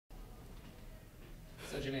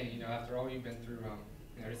Janae, after all you've been through,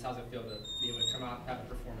 just how's it feel to be able to come out and have a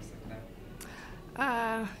performance like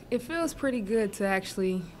that? It feels pretty good to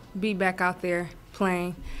actually be back out there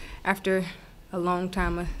playing after a long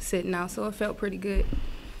time of sitting out, so it felt pretty good.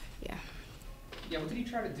 Yeah. Yeah, what did you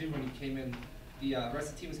try to do when you came in? The rest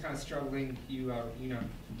of the team was kind of struggling. You had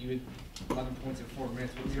 11 points in 4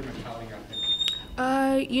 minutes. What was your mentality out there?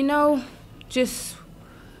 Just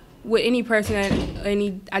with any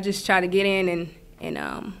person, I just try to get in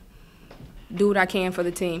and do what I can for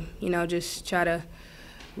the team. Just try to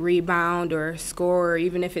rebound or score, or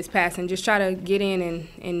even if it's passing, just try to get in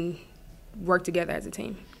and work together as a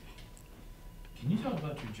team. Can you talk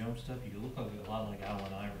about your jump step? You look a lot like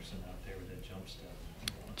Allen Iverson out there with that jump step.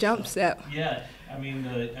 Jump step. Yeah, I mean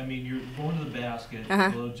you're going to the basket, a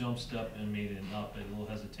little jump step, and made it up, a little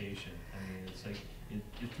hesitation. I mean, it's like it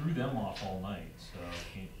threw them off all night. So.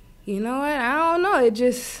 You know what? I don't know. I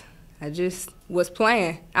just was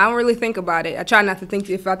playing. I don't really think about it. I try not to think.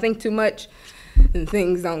 If I think too much, then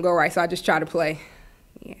things don't go right. So I just try to play.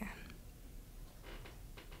 Yeah.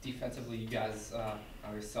 Defensively, you guys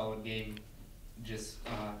had a solid game. Just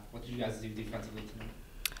what did you guys do defensively tonight?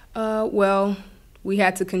 Well, we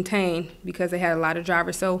had to contain because they had a lot of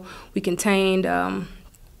drivers. So we contained.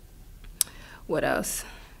 What else?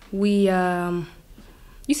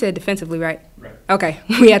 You said defensively, right? Right. Okay.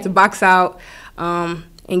 We had to box out and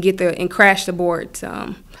crash the boards.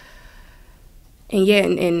 And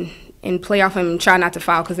play off and try not to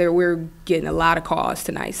foul because we were getting a lot of calls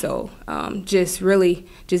tonight. So just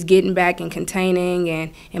getting back and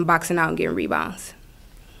containing and boxing out and getting rebounds.